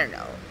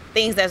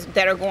 things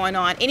that are going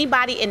on.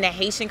 Anybody in the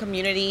Haitian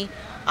community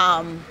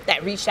that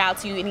reached out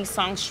to you, any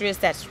songstress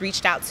that's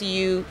reached out to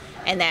you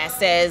and that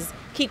says,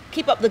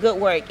 keep up the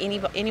good work?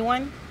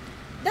 Anyone?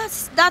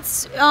 That's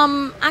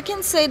I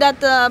can say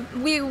that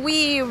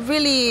we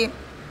really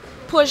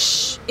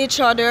push each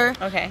other.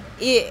 Okay.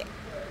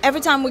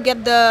 every time we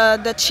get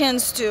the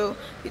chance to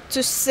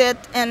sit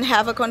and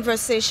have a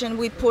conversation,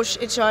 we push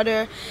each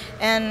other,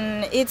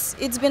 and it's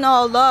been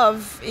all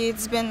love.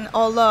 It's been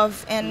all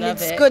love, and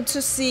it's good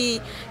to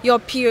see your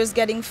peers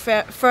getting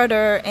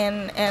further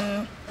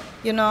and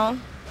you know.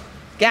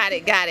 Got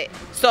it.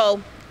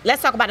 So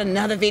let's talk about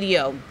another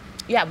video.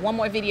 You have one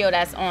more video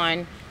that's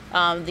on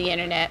the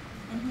internet.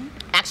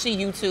 Actually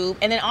YouTube,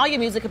 and then all your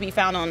music can be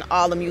found on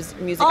all the music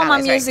all outlets, my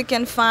music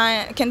can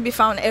be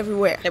found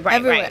everywhere.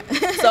 Everywhere.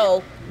 Right.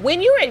 So when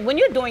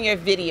you're doing your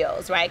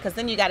videos, right, because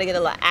then you got to get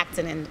a little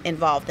acting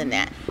involved in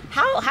that.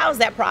 How's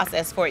that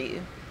process for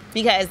you?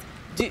 Because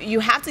you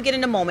have to get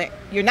in the moment.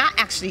 You're not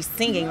actually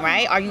singing,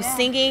 right? Are you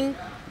singing,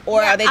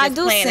 or are they just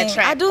playing a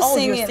track? I do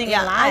sing. You're singing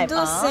live. I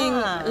do sing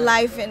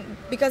live,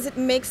 because it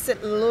makes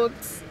it look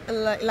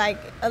like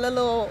a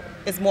little.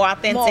 It's more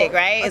authentic,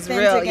 right? It's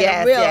real.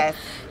 Yes, real. Yes.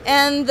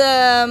 And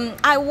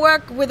I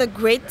work with a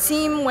great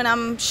team when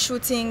I'm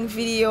shooting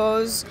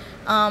videos.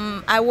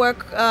 I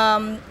work,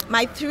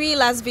 my 3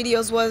 last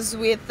videos was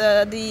with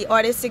the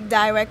artistic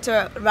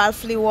director,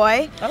 Ralph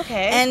Leroy.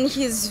 Okay. And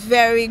he's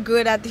very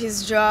good at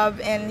his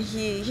job, and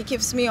he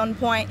keeps me on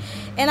point.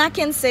 And I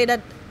can say that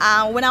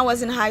when I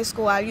was in high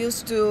school, I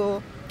used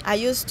to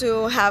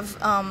have,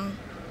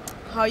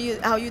 how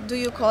do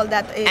you call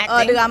that?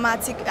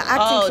 Dramatic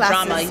acting classes.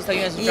 Drama. So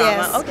you used to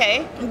drama. Yes.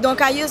 Okay.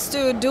 Donc I used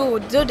to do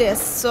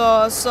this.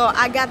 So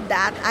I get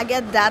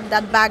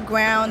that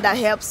background that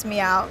helps me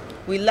out.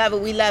 We love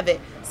it. We love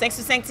it. Thanks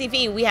to Se20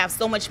 TV. We have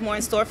so much more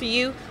in store for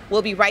you.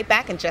 We'll be right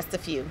back in just a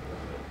few.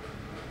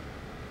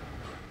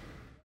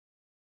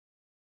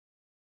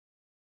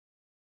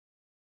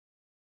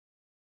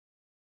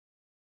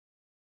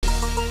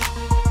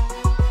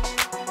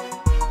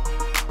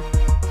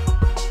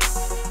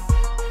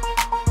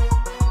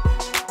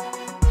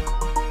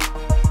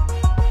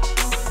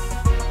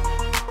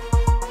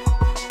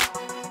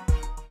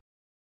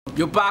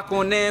 Yo pa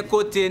konen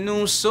kote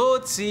nou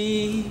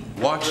soti.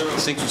 Watch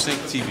 5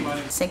 TV.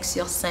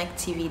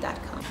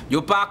 5sur5tv.com.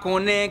 Yo pa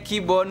konen ki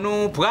bon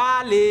nou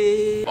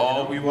prale.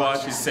 All we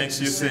watch is 5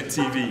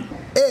 TV.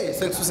 Hey,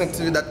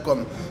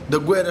 5sur5tv.com. The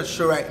greatest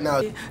show right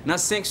now. Na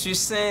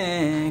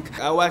 5sur5.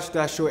 I watch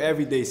that show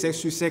every day.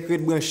 5sur5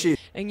 Red Branché.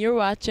 And you're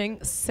watching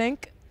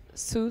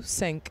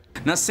 5sur5.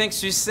 Na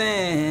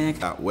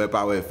 5sur5. Ouais,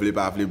 pas ouais, flip,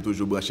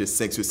 toujours branché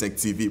 5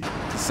 TV.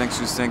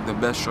 5sur5, the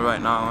best show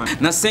right now.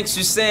 Na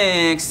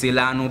 5sur5, c'est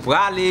là nous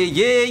prale,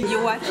 yeah.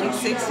 You're watching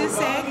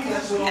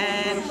 5sur5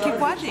 and keep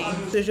watching.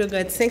 Je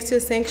regarde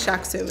 5sur5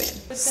 chaque semaine.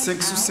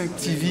 5sur5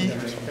 TV,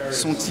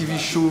 son TV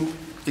show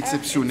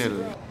exceptionnel.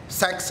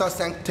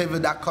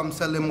 5sur5tv.com,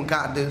 c'est le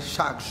regarder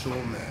chaque show,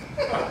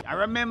 man. I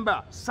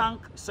remember,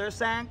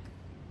 5sur5.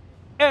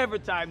 Every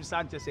time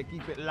Sanchez say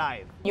keep it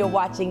live. You're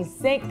watching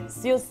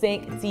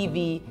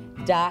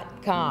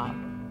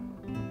 5sur5tv.com.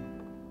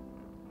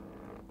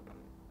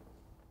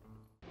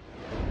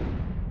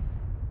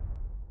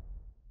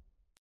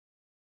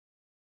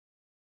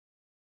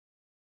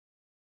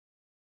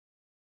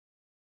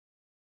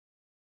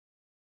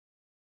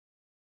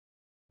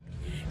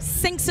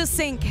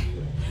 Se20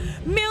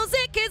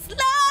 Music is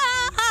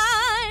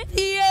life,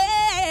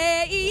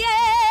 yeah,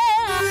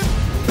 yeah.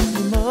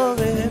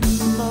 Move it.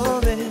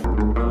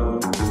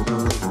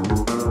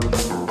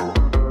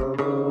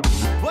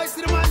 Voice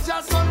to the man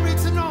just on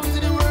reaching out to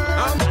the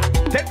world.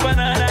 Take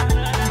banana.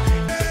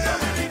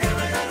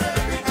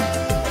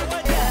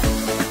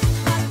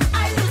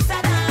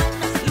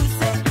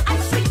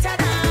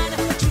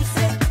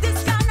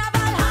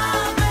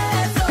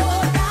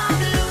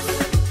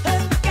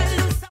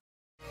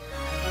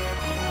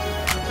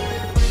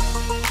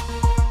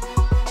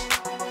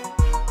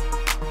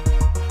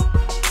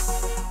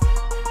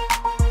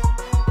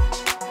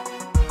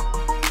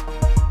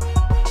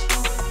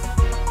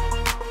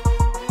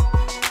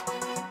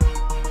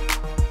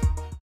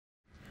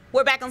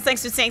 We're back on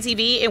Se20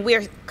 TV, and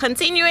we're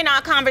continuing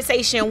our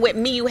conversation with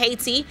Miu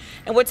Haiti,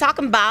 and we're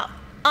talking about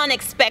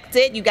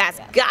unexpected. You guys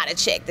gotta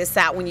check this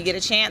out when you get a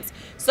chance.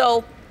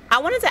 So I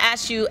wanted to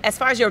ask you, as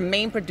far as your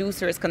main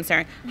producer is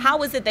concerned,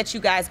 how is it that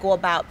you guys go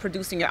about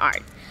producing your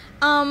art?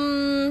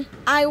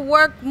 I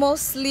work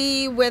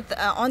mostly with,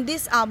 on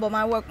this album,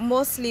 I work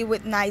mostly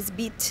with Nice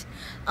Beat,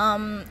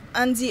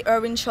 Andy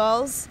Irwin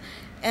Charles.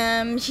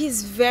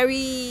 He's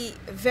very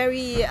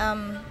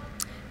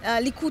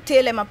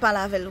l'écouter les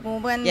mapalavel,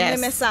 comprendre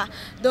les ça.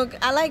 Donc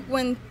I like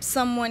when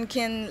someone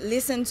can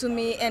listen to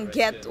me and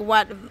get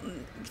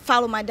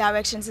follow my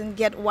directions and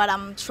get what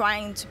I'm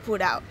trying to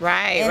put out.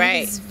 Right.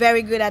 He's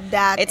very good at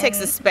that. It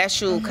takes a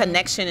special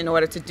connection in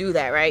order to do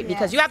that, right?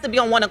 Because you have to be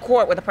on one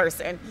accord with a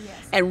person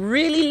and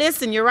really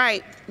listen. You're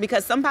right,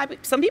 because some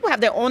people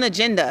have their own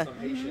agenda,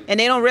 and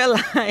they don't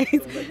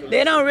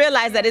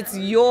realize that it's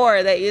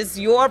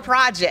your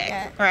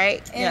project,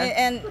 right?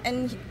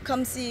 And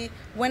come see,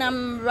 when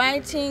I'm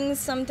writing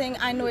something,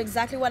 I know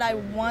exactly what I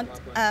want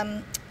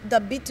the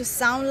beat to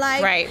sound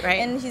like. Right.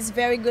 And he's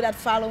very good at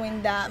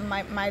following that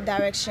my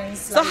directions.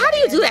 So how do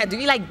you do that? Do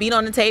you like beat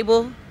on the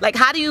table? Like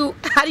how do you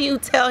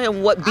tell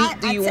him what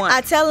beat do you want?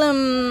 I tell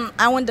him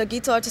I want the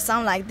guitar to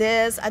sound like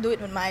this. I do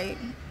it with my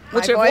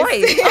your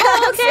voice.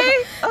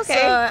 Oh, okay. So,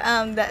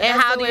 and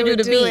how do you do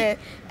the beat?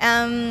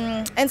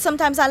 And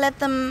sometimes I let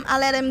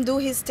him do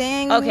his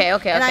thing. Okay.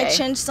 And I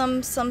change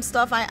some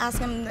stuff. I ask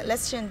him,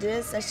 let's change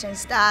this, let's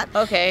change that.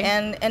 Okay.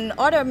 And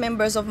other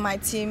members of my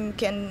team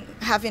can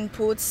have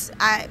inputs.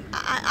 I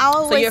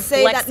always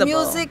say flexible. that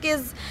music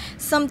is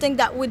something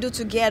that we do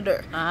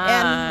together.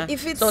 And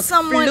if it's so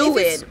if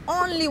it's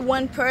only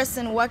one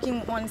person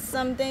working on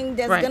something,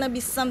 there's gonna be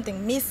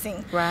something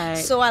missing. Right.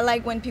 So I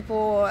like when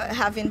people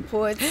have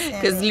inputs.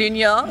 Because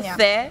l'union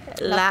fait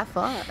la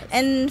force.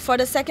 And for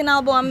the second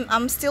album,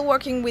 I'm still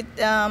working with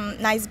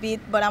Nice Beat,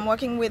 but I'm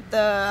working with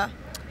a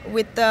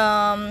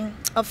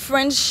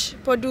French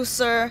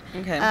producer,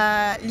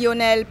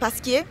 Lionel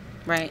Pasquier.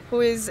 Right. Who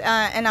is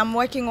and I'm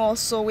working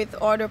also with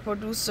other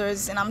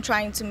producers, and I'm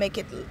trying to make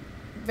it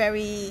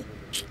very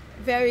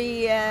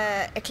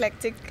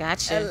eclectic.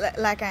 Gotcha.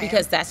 Like I am.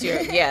 Because that's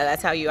your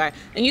that's how you are.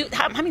 And you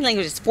how many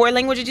languages? 4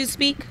 languages you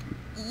speak?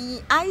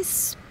 I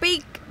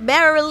speak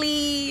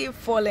barely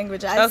 4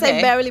 languages. I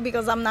say barely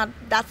because I'm not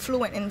that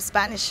fluent in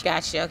Spanish.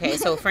 Gotcha. Okay,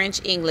 so French,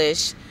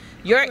 English.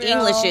 Your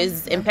English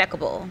is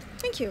impeccable.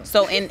 Thank you.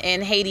 So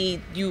in Haiti,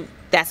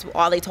 that's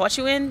all they taught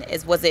you in?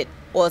 Was it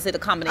a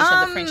combination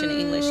of the French and the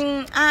English?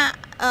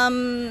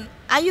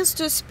 I used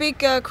to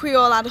speak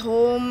Creole at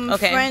home,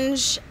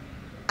 French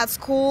at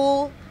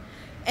school.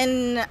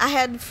 And I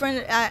had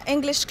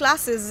English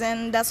classes,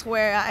 and that's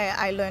where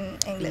I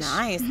learned English.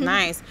 Nice,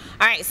 nice.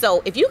 All right,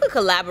 so if you could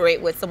collaborate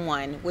with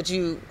someone, would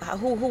you?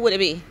 Who would it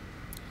be?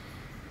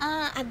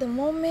 At the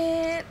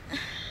moment,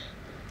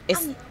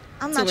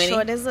 I'm not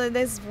sure.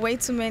 There's way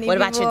too many. What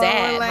about people. Your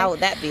dad? How would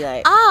that be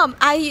like?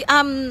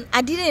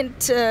 I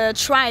didn't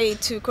try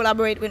to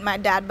collaborate with my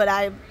dad, but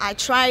I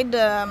tried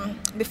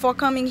before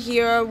coming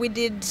here. We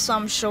did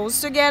some shows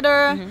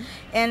together,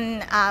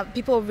 and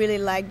people really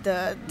liked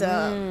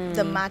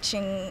the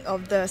matching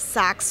of the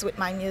sax with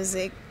my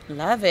music.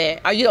 Love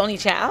it. Are you the only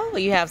child, or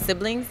you have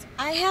siblings?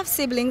 I have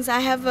siblings. I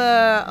have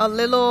a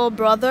little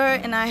brother,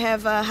 and I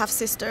have a half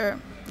sister.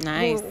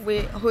 Nice.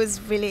 Who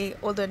is really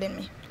older than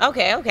me.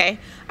 Okay. All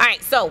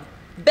right, so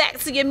back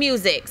to your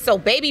music. So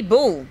Baby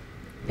Boo.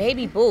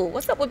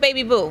 What's up with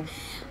Baby Boo?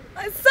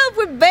 What's up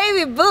with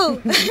Baby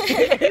Boo?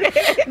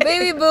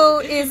 Baby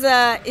Boo is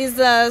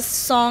a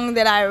song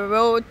that I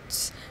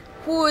wrote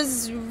who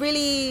is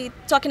really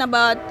talking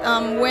about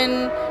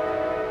when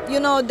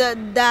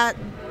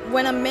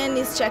when a man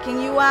is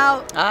checking you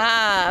out,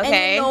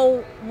 and you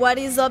know what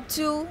he's up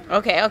to.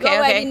 Okay. You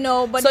already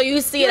know, but so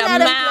you see it a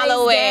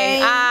mile away.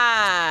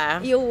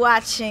 You're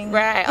watching.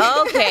 Right.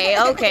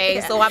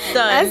 Okay. So I'm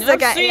done.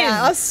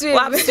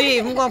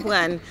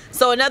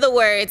 So in other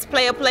words,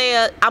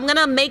 player, I'm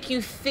gonna make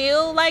you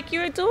feel like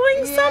you're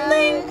doing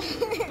something,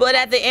 but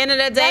at the end of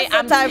the day,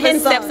 I'm 10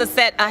 steps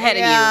ahead of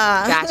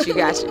you.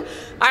 Got you.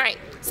 All right.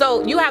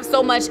 So you have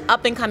so much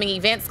up and coming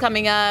events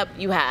coming up.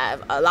 You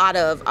have a lot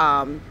of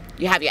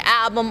you have your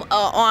album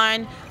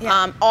on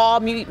all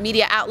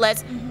media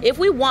outlets. If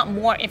we want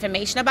more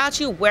information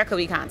about you, where could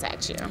we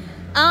contact you?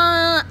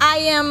 I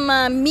am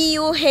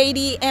Miu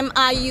Haiti,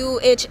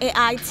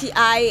 MIUHAITI,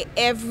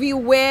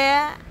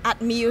 everywhere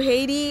at Miu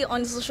Haiti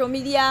on social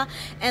media,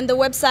 and the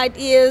website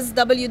is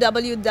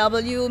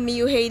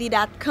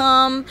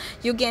www.miuhaiti.com.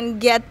 You can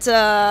get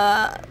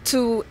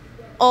to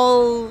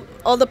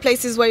all the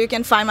places where you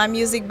can find my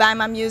music, buy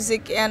my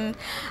music, and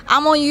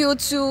I'm on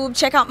YouTube.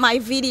 Check out my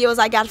videos.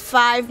 I got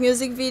 5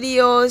 music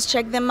videos.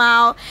 Check them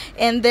out,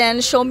 and then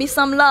show me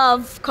some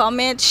love.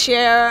 Comment,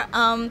 share,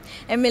 and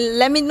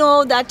let me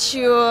know that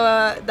you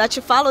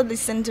follow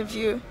this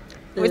interview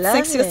with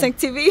Se20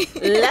 TV.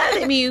 Love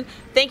it, Miu.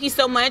 Thank you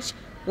so much.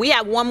 We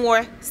have one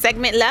more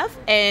segment left,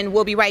 and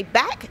we'll be right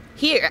back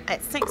here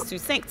at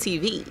Se20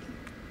 TV.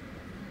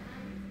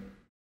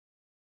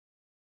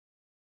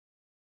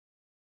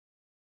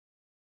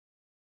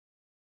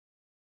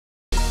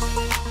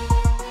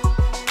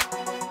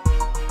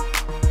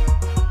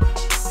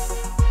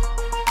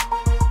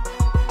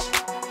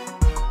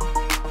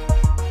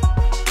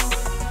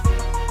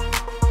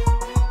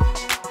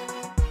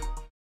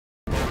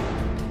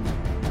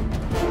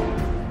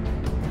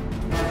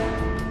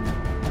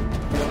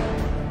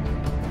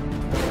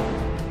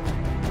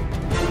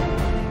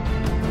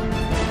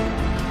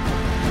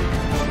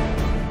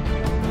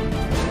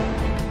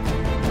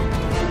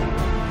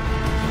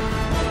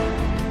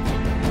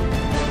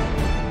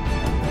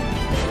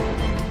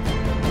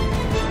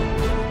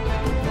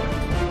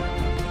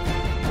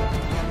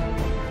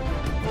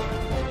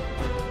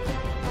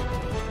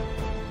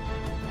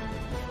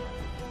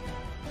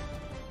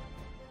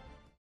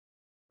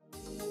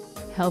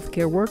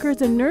 Healthcare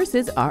workers and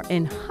nurses are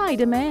in high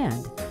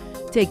demand.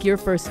 Take your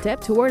first step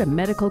toward a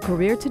medical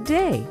career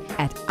today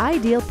at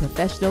Ideal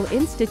Professional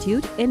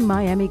Institute in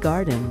Miami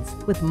Gardens.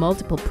 With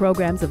multiple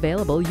programs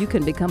available, you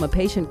can become a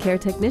patient care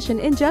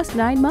technician in just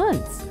 9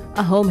 months,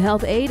 a home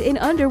health aide in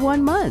under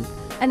 1 month,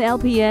 an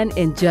LPN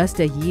in just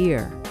a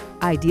year.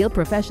 Ideal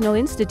Professional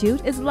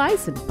Institute is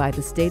licensed by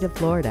the state of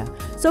Florida,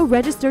 so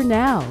register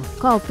now.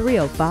 Call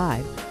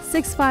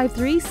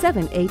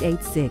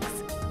 305-653-7886.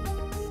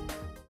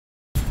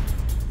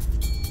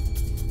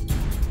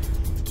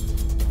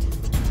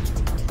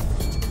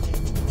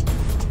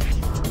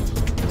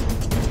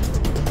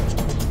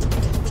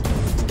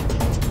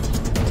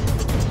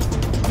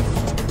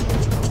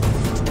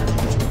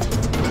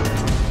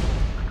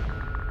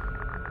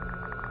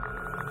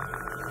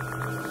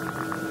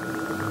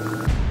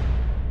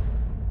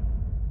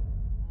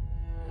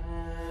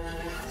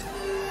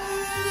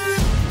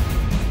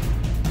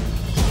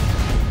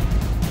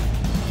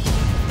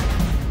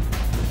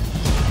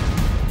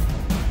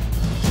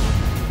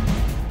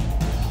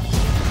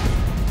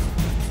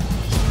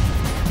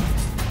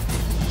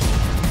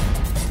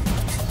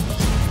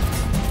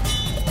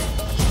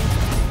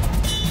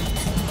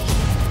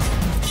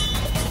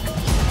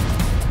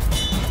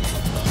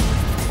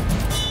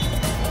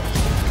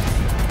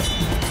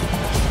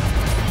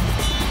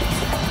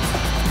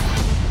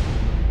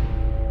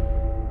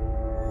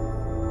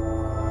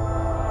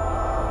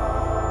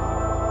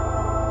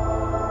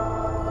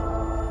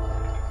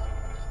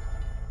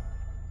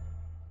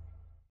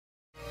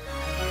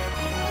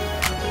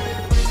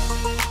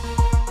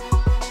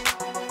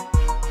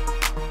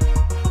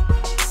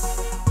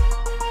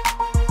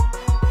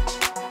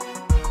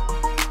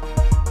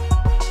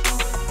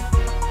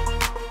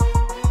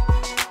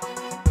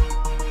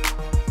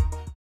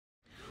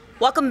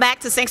 Welcome back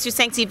to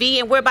Se20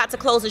 TV, and we're about to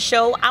close the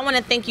show. I want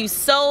to thank you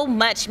so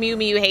much,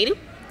 Miu Haiti,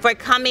 for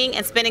coming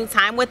and spending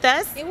time with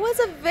us. It was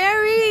a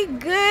very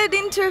good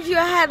interview.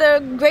 I had a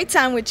great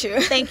time with you.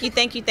 Thank you,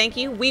 thank you, thank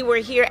you. We were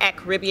here at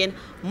Caribbean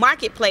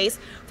Marketplace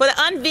for the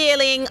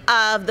unveiling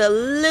of the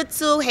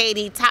Little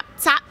Haiti Top,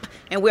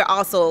 and we're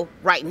also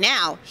right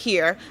now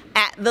here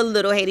at the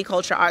Little Haiti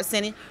Culture Arts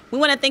Center. We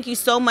want to thank you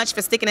so much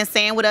for sticking and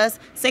staying with us.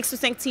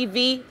 Se20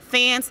 TV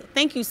fans,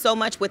 thank you so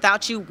much.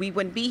 Without you, we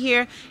wouldn't be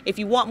here. If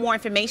you want more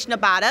information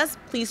about us,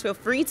 please feel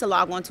free to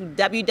log on to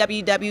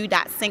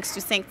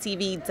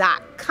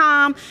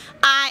www.se20tv.com.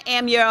 I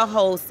am your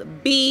host,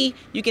 B.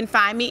 You can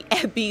find me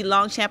at B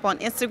LONGCHAMP on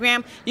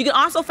Instagram. You can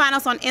also find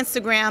us on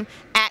Instagram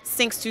at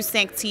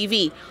Se20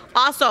 TV.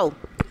 Also,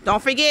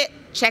 don't forget,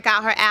 check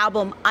out her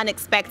album,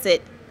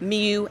 Unexpected,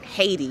 Miu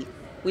Haiti.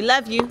 We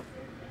love you.